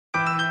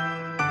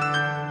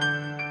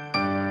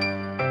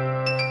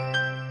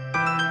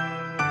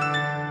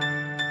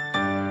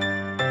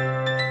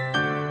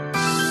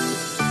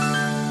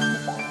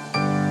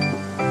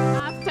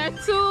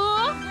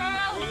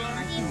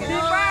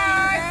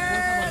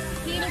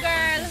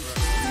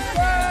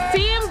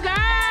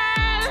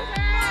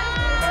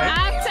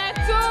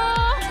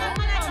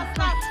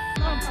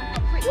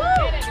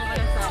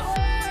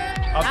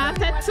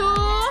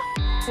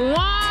1,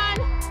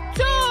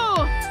 2.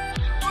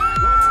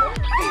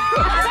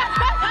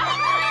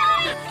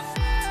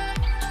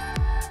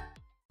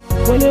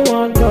 When you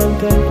want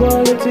content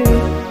quality,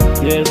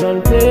 there's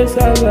one place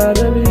I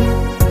gotta be.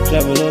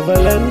 Travel over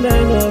land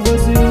and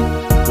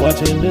overseas,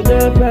 watching the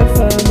Delpratt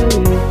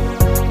family.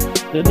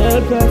 The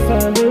Delpratt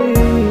family.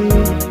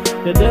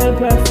 The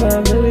Delpratt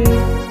family.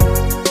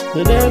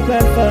 The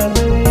Delpratt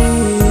family.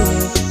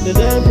 The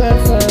Delpratt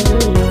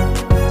family.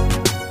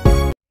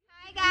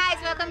 Hi guys,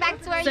 welcome back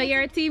to our. So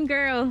you're a team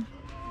girl.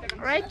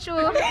 Right,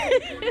 true.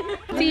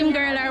 Team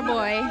girl or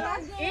boy?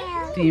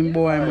 Team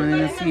boy, man, in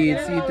the seat,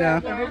 yeah.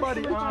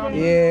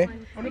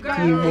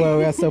 Team boy,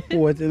 we are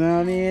support, you know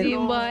what I mean?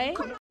 Team boy.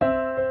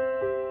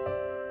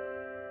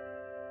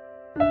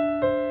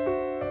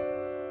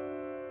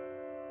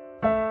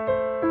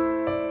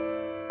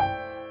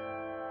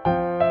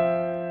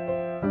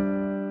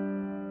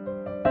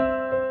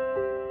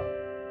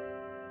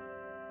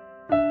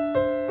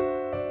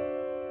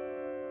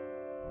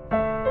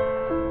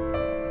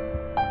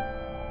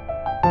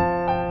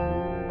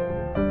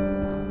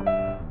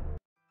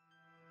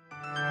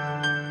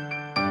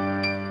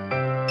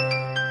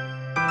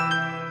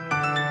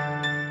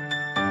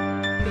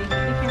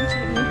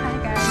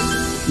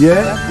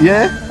 Yeah,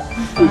 yeah.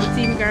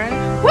 Team girl.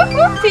 Whoop,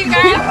 whoop, team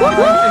girl.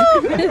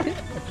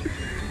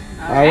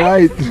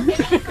 Alright.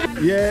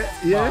 Yeah,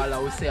 yeah.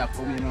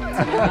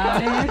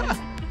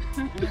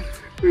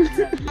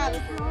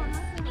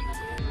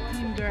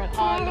 Team girl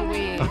all the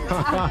way.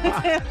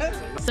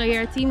 So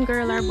you're a team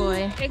girl or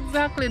boy?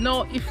 Exactly,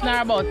 no, if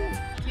not about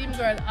team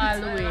girl all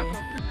the way.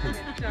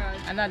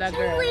 Another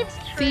girl.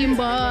 Team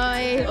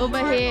boy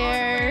over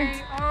here.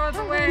 All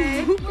the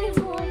way.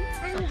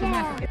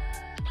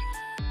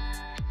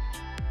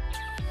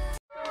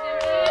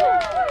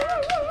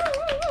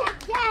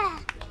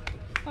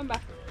 Come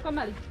back, come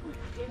on.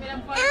 Give me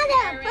them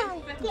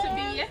to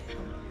be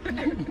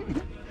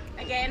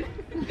again.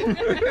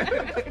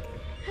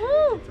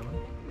 Woo.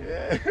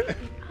 Yeah.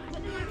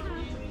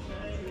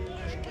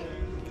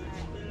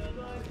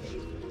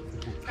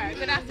 Alright,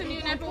 good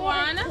afternoon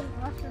everyone.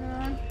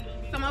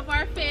 Some of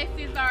our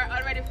faces are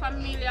already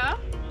familiar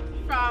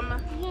from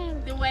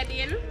the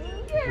wedding.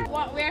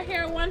 Well, we're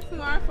here once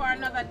more for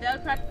another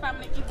Delpratt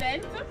family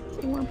event,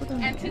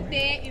 and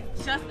today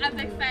is just as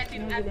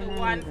exciting as the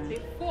ones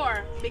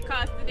before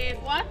because today is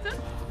what?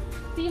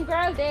 Team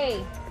girl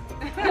day.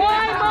 Because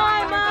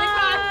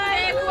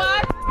today is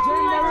what?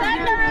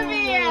 Gender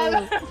reveal.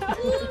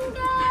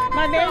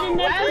 My baby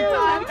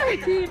Welcome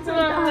to the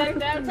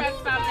Delpratt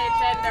family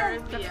gender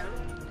reveal.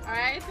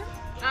 Alright?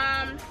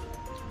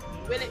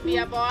 Will it be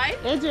a boy?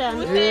 Adrian.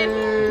 Will it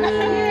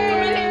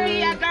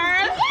be a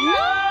girl?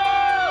 No!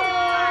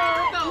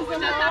 So we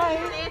just have to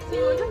stay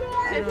tuned to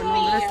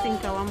see.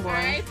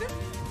 Alright?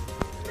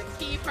 The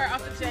keeper of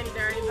the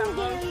gender is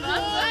amongst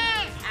us.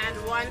 And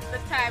once the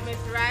time is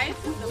right,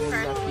 the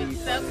person will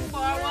step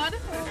forward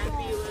and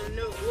we will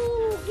know.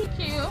 Thank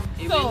you.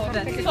 So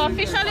to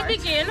officially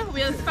begin,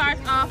 we'll start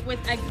off with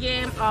a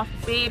game of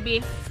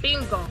baby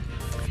bingo.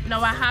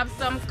 Now I have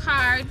some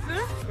cards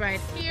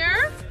right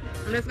here.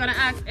 I'm just gonna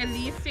ask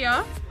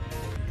Alicia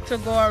to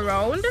go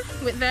around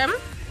with them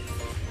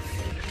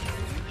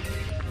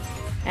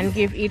and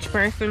give each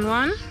person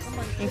one,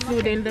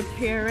 including the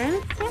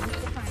parents.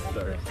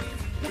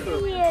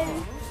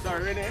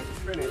 Sorry, Renee.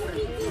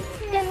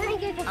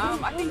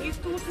 I think it's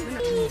two.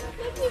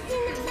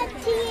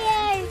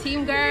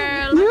 Team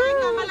girl.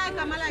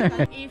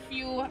 If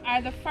you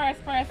are the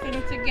first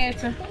person to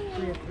get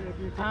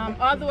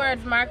all the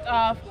words marked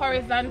off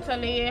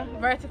horizontally,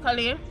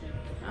 vertically,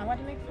 what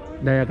the next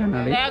one?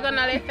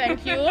 Diagonally,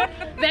 thank you.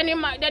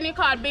 then you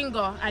call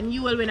bingo and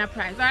you will win a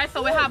prize. Alright,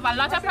 so we have a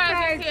lot of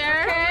prizes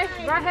here. Okay,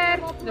 go ahead.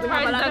 We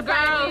have a lot of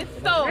prizes.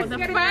 So the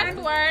first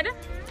word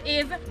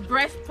is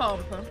breast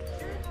pump.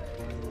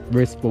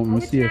 Breast pump,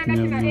 I'm see if you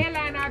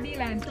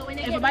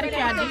Everybody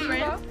can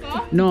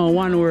different. No,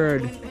 one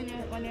word.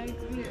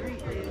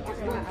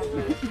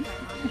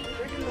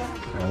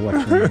 Oh,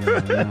 watch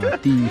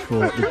team for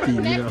the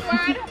team. Next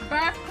word,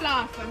 birth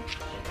cloth.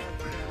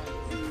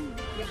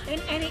 In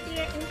any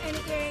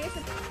areas.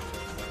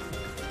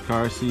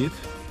 Car seat.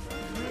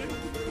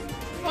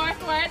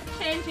 Fourth word,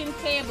 changing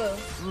table.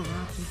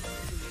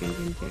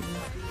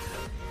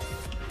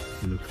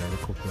 You look like a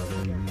couple of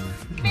them.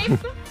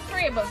 Fifth,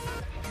 crib.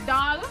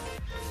 Doll.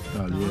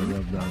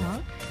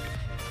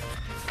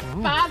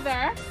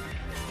 Father.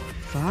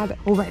 Father.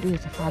 Oh, right,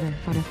 there's a father.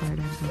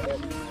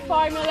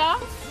 Formula.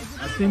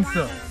 I think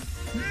so.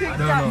 I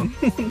don't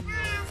know.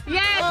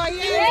 Yes. Oh,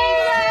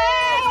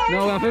 yeah. No,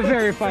 we have to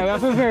verify.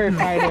 Them.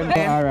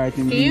 Alright,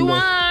 He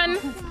won.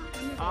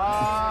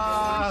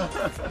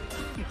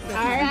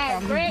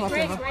 Alright, great.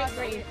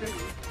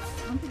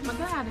 Oh my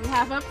God, we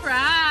have a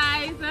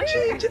prize.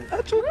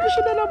 So guys,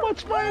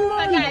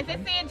 they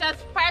say just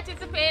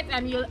participate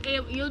and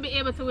you'll be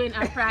able to win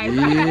a prize.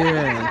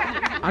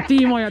 Yeah. A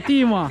team. Let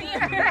me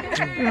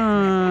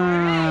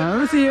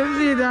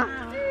see that.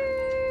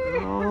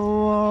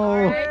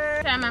 Oh.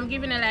 Time I'm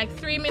giving it like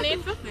 3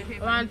 minutes.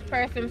 I want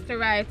persons to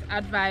write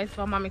advice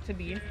for mommy to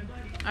be.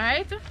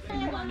 Alright?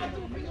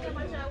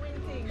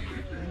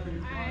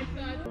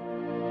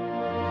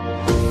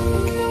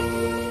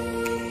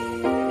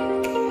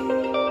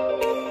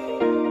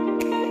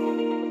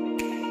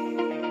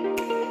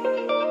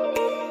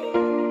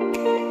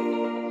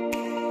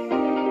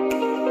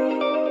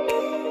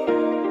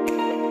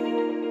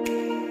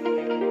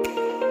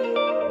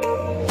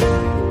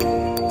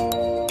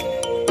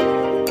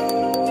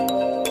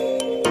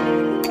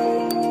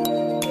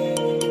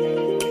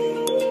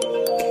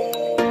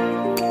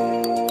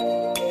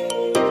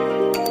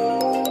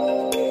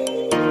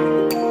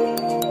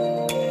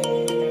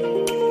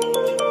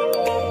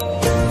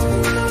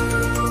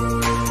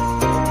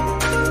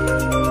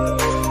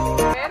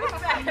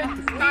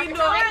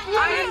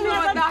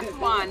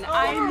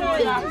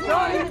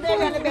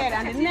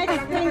 And the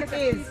next thing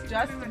is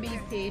just to be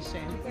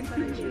patient.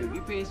 Be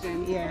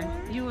patient. Yeah,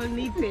 you will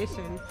need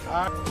patience.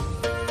 I'm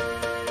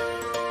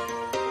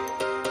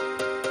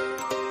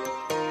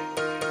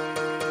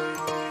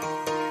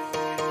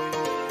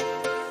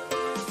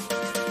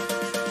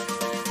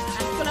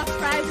full of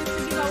prizes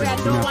to give away. I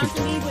don't want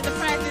to leave with the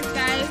prizes,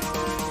 guys.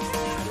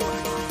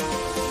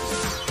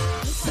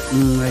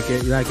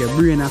 Like a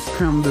brain of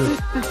scramble.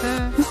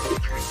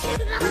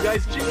 You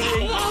guys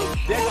cheating?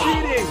 They're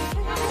cheating!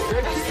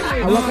 I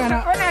look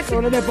at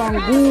one of them on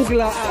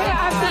Google.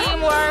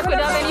 Teamwork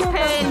without any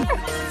pens.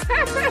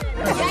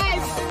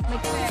 Guys,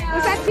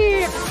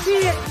 it's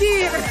a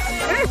team.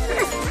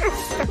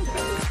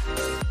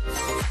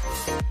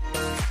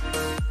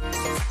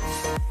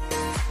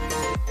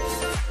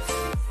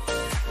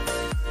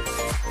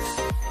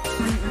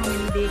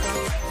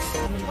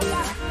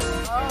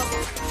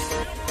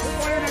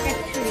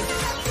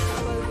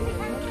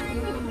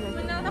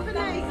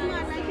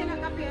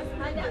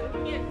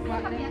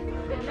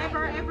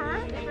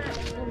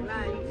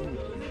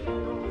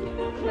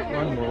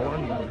 One more.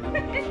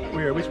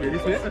 Where? Which way?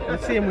 This way? The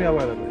same way I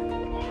want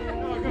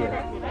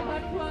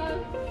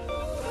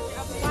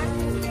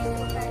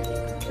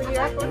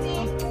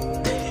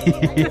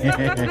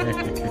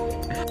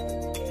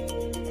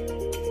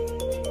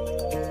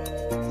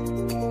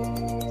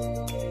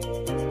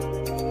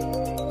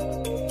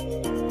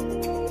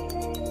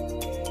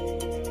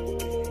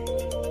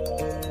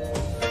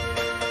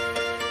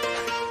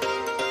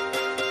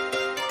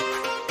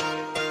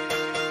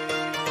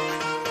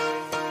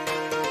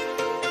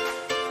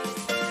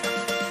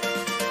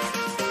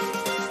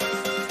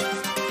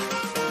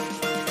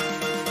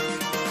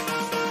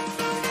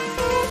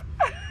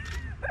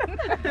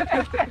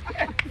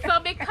So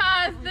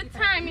because the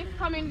time is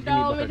coming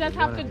down, we just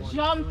have to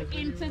jump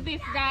into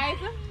this, guys.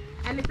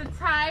 And it's a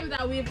time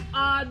that we've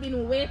all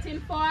been waiting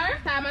for.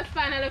 Time has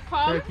finally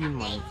come. 13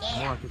 months.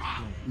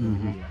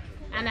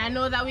 And I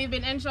know that we've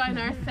been enjoying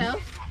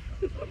ourselves.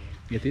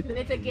 Get it?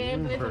 Little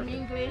games, little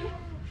mingling.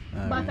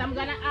 But I'm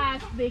gonna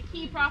ask the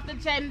keeper of the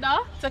gender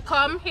to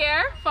come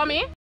here for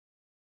me.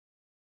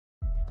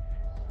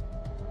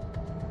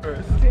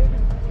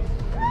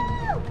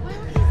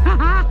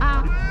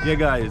 Yeah,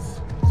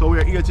 guys. So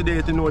we're here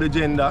today to know the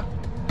gender.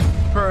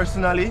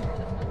 Personally,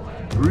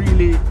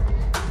 really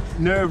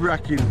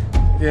nerve-wracking,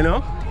 you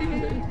know?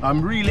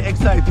 I'm really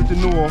excited to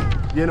know,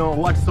 you know,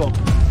 what's up.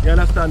 You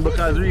understand?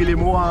 Because really, I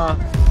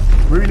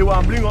really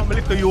want to bring up my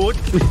little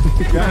youth.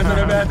 You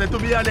understand? To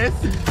be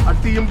honest, a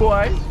team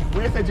boy.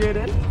 What you say,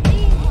 Jaden?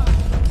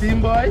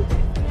 Team boy?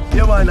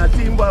 Yeah, man, a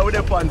team boy with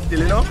a fun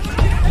still, you know?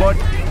 But,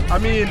 I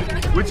mean,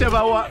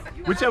 whichever,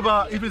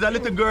 if it's a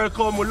little girl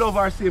come, we love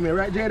her, see me,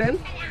 right, Jaden?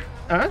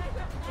 Huh?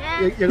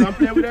 Yeah. You gonna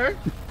play with her?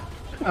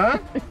 Huh?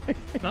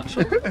 Not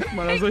sure.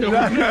 Man, I'm so young.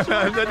 No,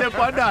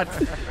 for that.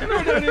 I'm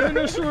not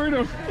even sure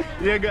enough.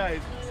 Yeah,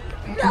 guys.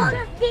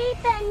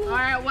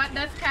 Alright, what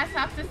does Cass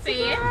have to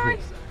say?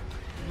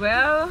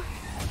 Well,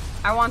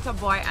 I want a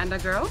boy and a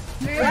girl.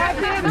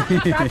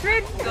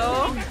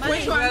 So,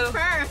 Which one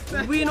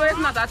first? we know it's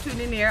not a twin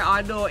in here,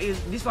 although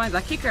this one is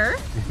a kicker.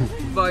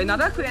 But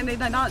not a twin,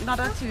 not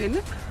a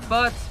twin.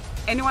 But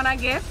anyone I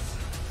get,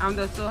 I'm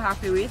just so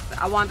happy with.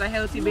 I want a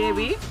healthy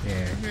baby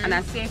and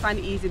a safe and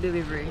easy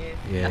delivery.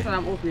 That's what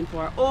I'm hoping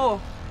for. Oh,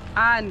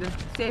 and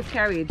safe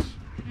carriage.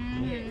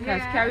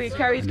 Because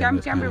carriage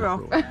can be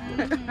rough.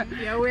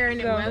 You're wearing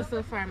it well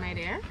so far, my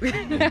dear.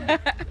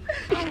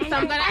 So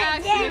I'm gonna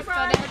ask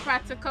Mr.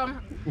 Delpratt to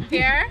come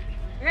here.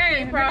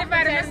 Hey, go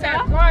over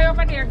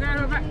there,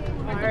 girl.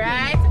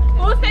 Alright.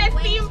 Who says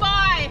team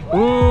boy?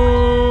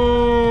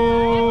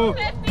 Ooh. Who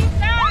says team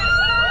girl?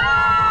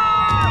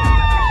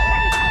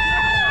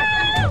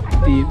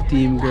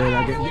 Team girl, I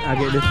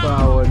get the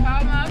forward. Come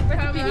up.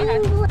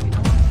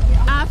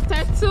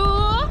 After two.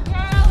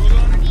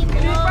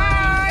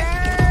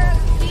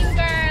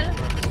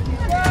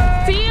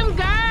 Team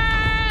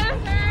girl!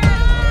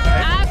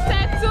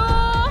 After two!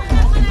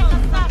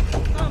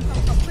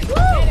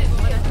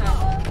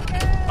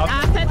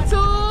 After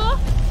two!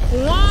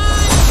 1,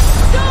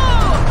 2!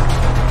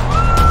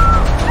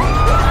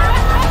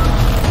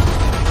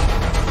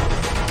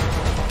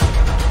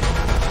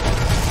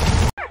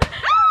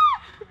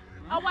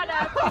 Oh, what up?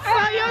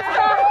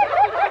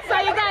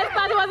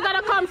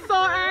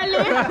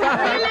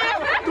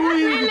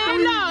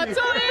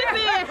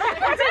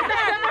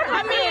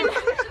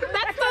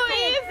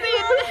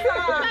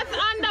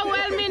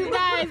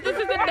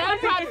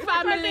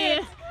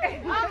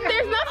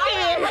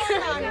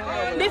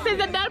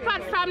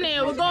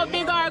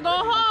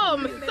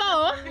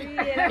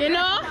 You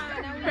know,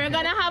 we're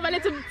gonna have a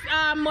little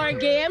more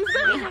games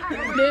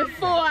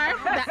before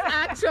the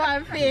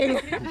actual thing.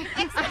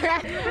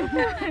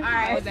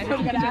 Alright, so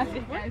I'm gonna ask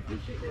you guys.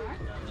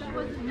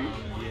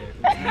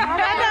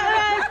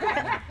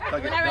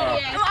 We're not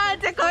ready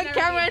yet. Take on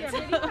camera too.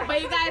 But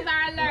you guys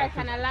are alert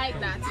and I like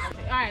that.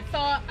 Alright, so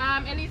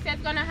Alicia's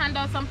gonna hand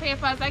out some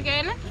papers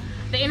again.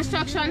 The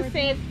instruction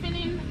says fill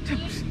in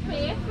each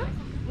space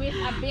with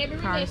a baby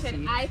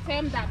related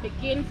item that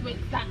begins with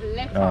that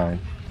letter. Alright.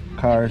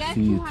 Car Guess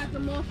seat. who has the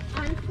most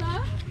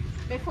answer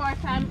before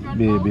time runs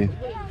Baby. out?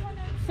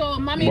 So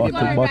mommy is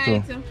gonna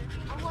write.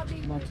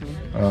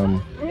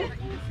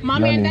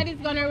 Mommy and daddy's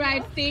gonna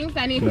write things,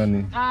 and if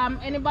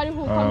anybody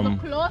who comes the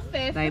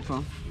closest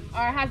or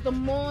has the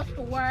most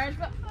words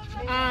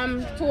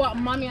to what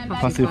mommy and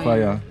daddy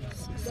Pacifier.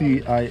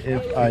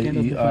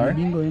 C-I-F-I-E-R.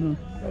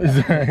 Is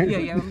that right?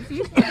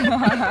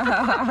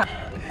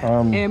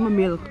 M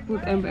milk.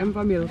 Put M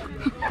for milk.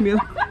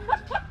 Milk.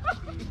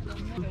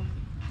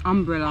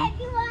 Umbrella.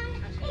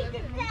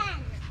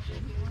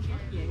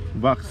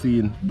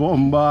 Vaccine.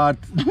 Bombard.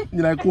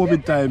 You know,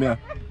 COVID time, yeah.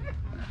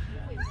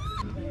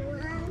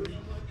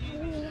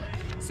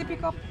 Sippy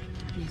cup.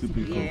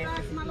 Sippy cup.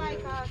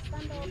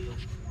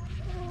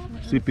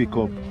 Sippy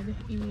cup.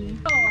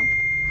 So,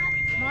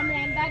 mommy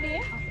and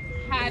daddy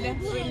had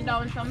written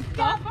down some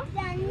stuff,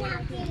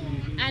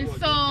 and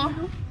so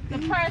the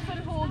person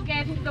who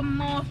gets the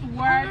most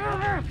words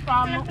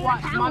from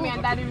what mommy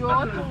and daddy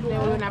wrote, they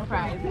will win a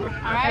prize.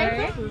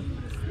 Alright?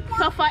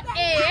 So for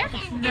A,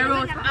 they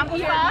wrote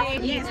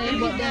applesauce.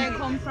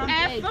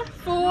 F,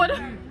 food.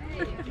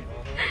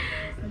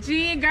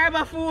 G,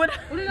 Gerber food.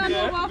 P,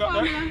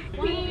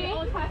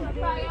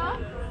 pacifier.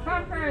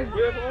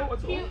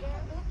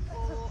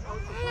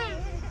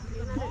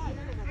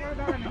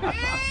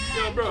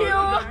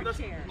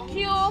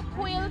 Q,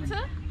 quilt.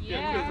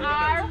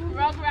 R,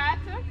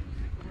 rugrat.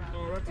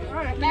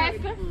 S,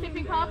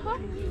 sippy cup.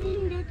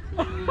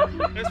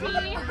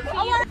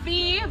 V,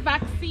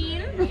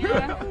 vaccine.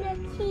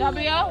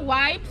 W,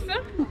 wipes.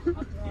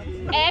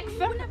 X,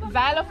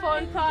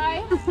 xylophone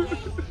toy.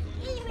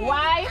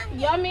 Y,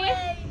 yummy.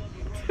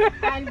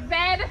 And Z,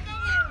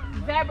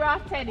 zebra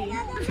teddy. No,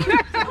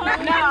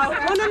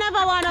 You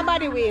never want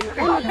nobody win.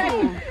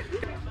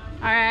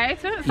 Alright,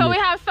 so we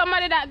have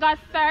somebody that got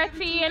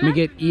 13. Me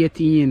get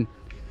 18.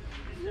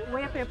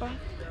 Where your paper?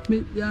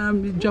 Me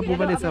drop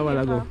over this a while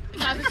ago.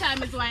 Because the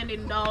time is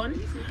winding down.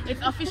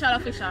 It's official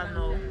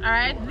now.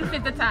 Alright, this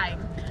is the time.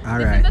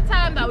 Alright. This is the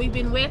time that we've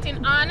been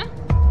waiting on.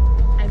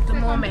 And it's the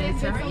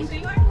moment.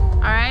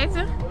 Alright?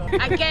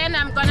 Again,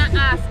 I'm gonna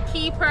ask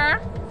keeper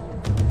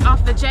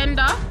of the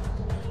gender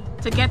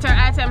to get her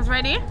items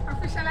ready.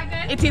 Official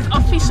again? It is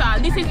official.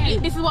 This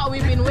is what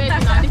we've been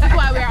waiting on. This is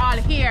why we're all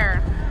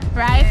here.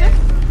 Right?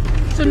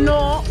 To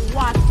know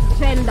what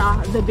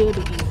gender the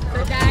baby is.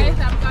 So guys,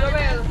 I'm gonna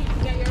ask you to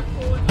get your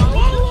phone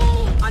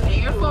out. And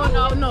get your phone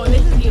out. No,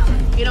 this is it.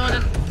 You know,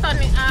 the sun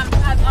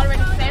has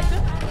already set,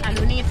 and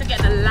we need to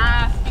get the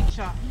last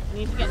picture. We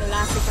need to get the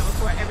last picture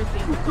before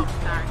everything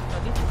starts. So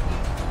this is it.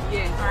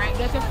 Yes. Alright,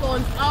 get your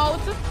phones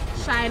out,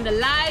 shine the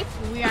lights.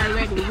 We are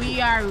ready.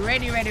 We are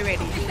ready. You ready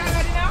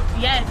now?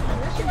 Yes.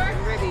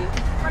 Ready.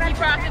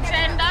 Keeper of the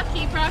gender,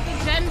 keeper of the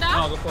gender.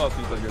 I'll go fast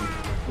again.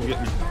 Go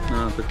get me.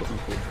 Nah, pick up my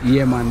phone.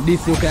 Yeah man,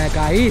 this look like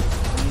a hit.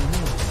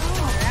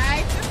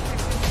 Alright.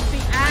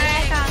 See, I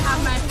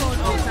have my phone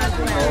out as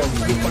well.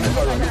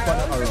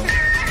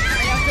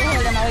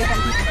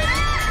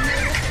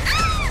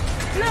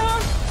 No.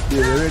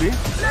 Yeah, you ready?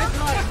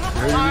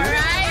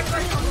 Alright.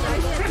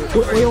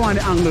 Where you want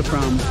the angle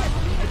from? So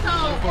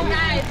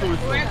guys,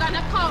 we're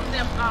gonna count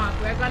them off.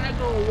 We're gonna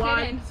go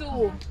 1,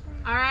 2.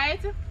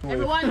 Alright?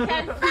 Everyone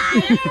can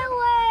see.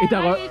 It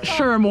got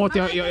shirt out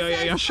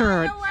your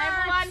shirt.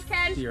 Everyone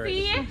can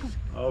see.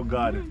 Oh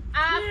God.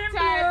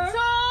 After 2.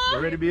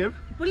 You ready, babe?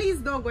 Please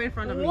don't go in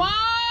front of me. 1,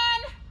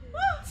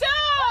 2.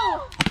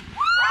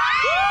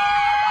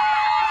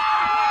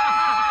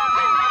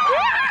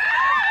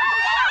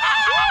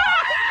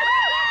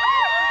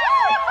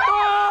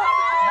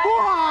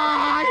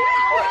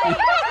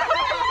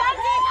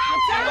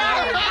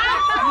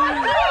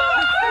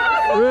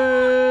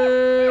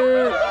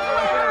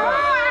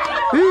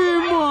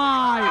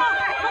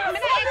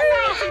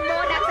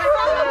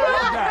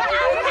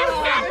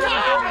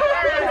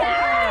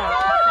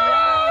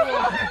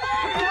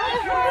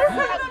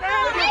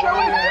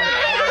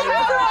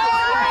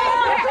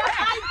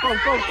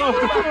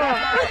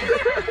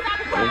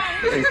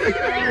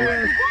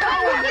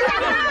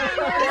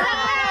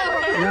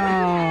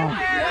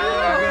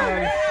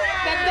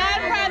 The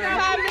Delpratt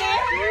family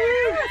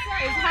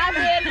is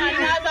having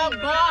another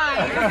boy.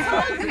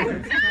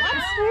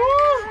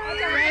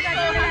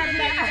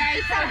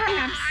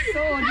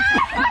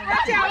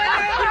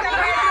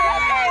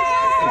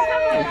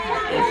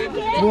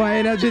 Boy,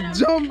 energy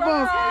jump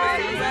up.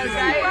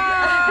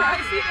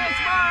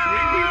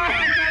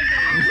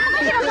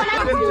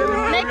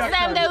 Next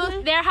time they're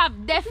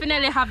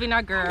definitely having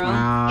a girl. It's a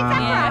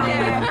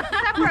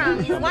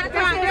prank. It's a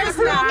prank. It's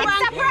a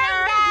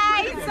prank,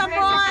 guys. It's a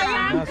boy.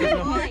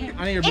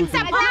 It's a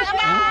prank,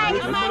 guys.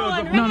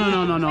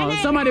 No.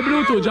 Some of the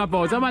Bluetooth drop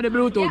out. Your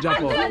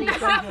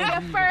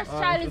first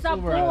child is a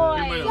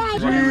boy.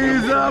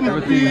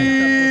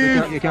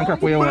 You can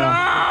crack where you want.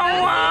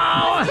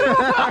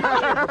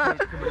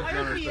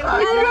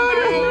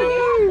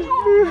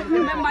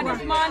 Remember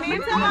this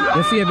morning?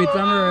 You save it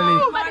from early.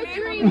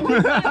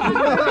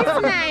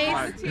 It's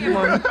nice.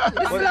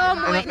 The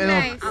slow-mo is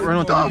nice. Run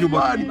out of you,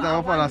 but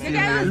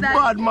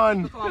Bad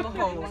man.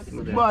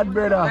 Bad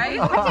brother. Right?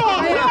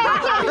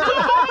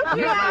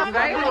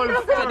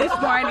 So this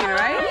morning,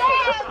 right?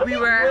 We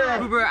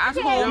were at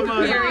home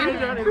hearing,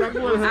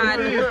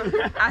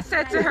 and I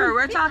said to her,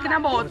 we're talking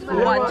about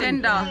what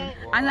gender,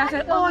 and I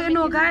said, oh, you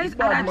know, guys,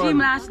 I had a dream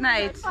last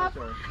night.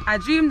 I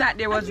dreamed that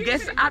there was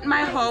guests at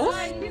my house,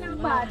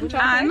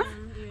 and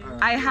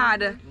I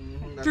had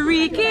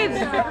 3 kids.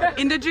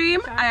 In the dream,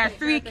 I had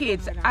 3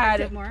 kids. I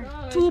had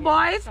 2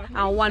 boys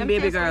and 1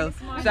 baby girl.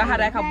 So I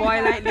had like a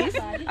boy like this,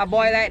 a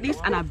boy like this,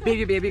 and a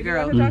baby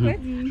girl.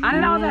 And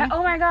then I was like,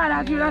 oh my god,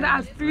 I dreamed that I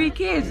had 3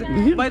 kids,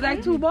 but it's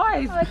like 2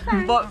 boys.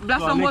 But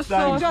Blossom was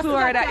so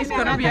sure that it's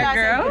gonna be a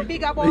girl.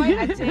 Bigger boy,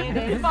 I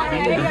changed.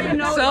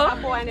 So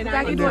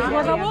like it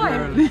was a boy.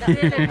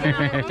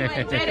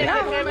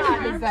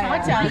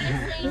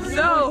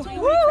 So,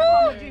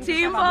 woo,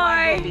 team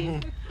boy.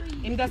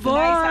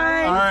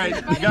 Alright,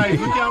 guys,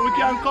 we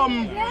can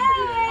come.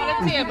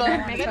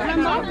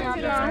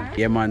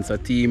 Yeah, man, so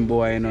team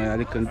boy, you know, a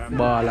little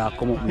baller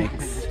come up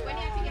next.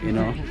 You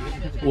know,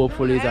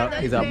 hopefully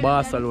he's a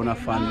Barcelona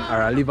fan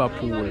or a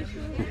Liverpool.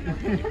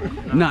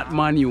 Not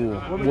Man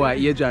U. Boy,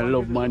 Adrian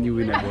love Man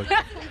U, but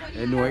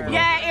you know it.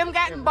 Yeah, him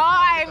getting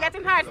boy, him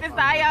getting heart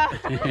desire.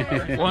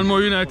 One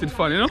more United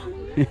fan, you know?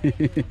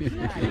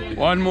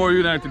 One more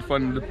United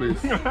fan in the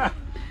place.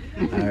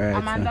 Alright.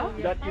 Amanda?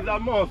 That is a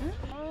must.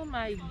 Oh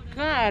my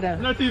god.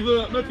 Not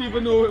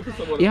even know if it's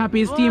about. You happy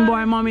his team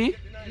boy, mommy?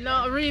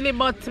 No, really,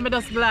 but I'm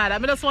just glad. I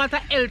just want a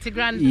healthy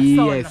grandson.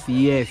 Yes.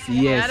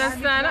 You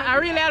understand? I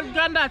really have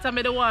granddaughter,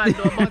 I the one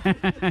though, but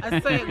I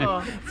say it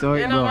go. So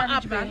you it know, go. I'm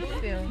happy.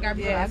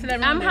 Yeah,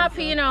 I'm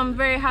happy, you know, I'm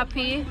very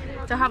happy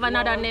to have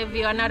another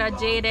nephew, another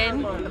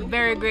Jaden.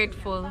 Very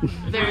grateful.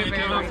 Very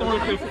grateful.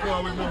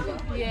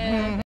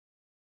 Yeah.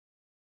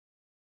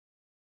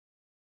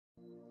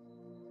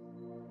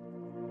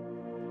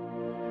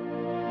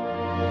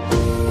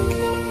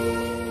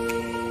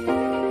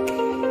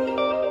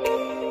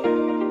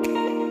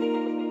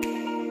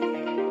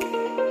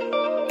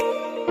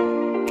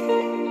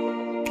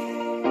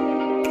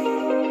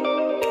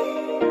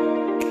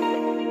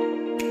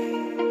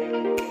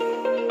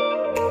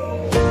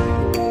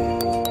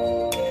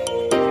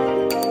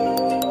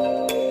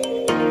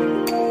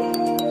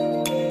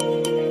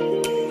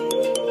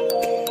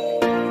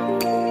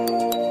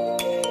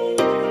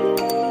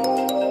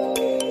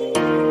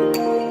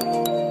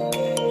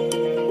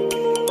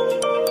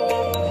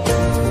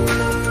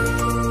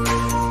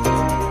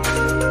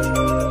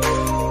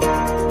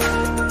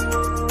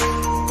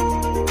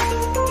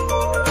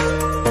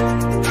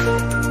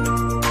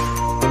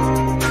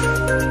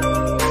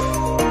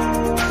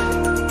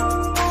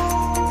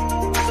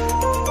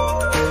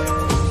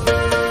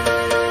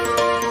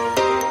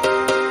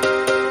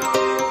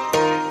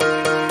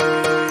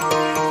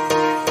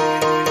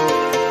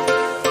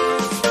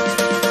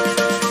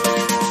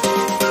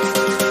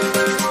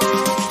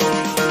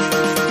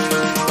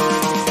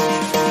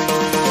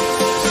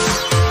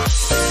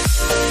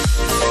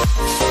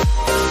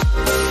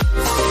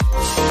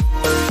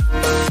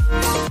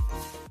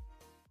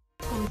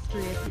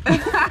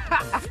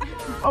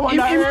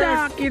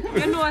 You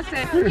know, I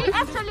said He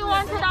actually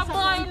wanted a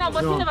boy, you know,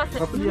 but he never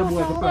said.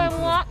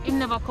 He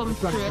never come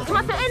straight. He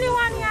must say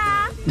anyone,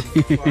 yeah.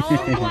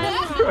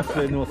 Oh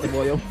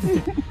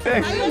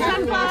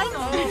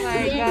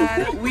my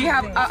god. We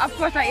have, of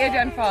course, an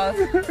Adrian Falls.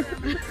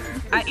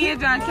 An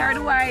Adrian carried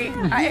away.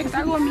 An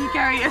extra go me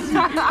carry it.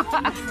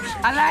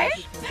 I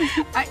like.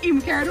 And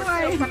him carried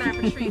away.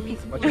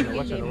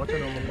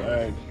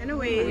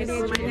 Anyway,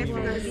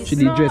 she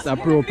did dress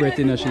appropriate,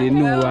 you know. She didn't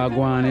know what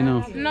going, you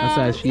know. That's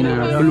why she in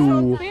her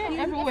blue.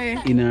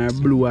 In her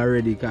blue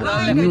already, cause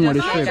she knew what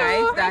the shape.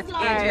 Guys, that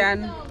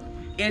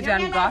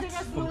Adrian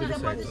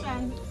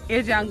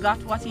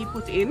got what he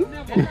put in.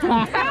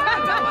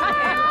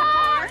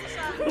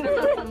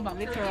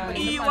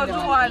 He was the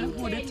one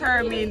who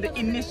determined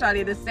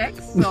initially the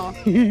sex, so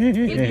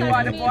if you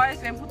are the boys,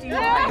 then put in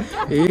boys.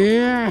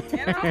 Yeah.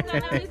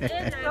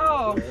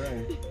 So,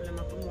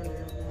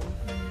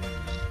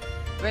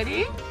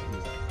 ready?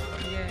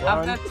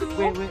 After 2.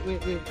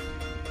 Wait.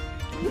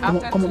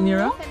 Come up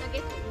nearer.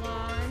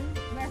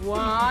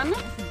 1,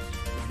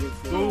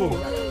 2.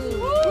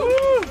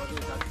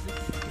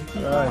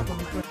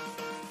 Alright.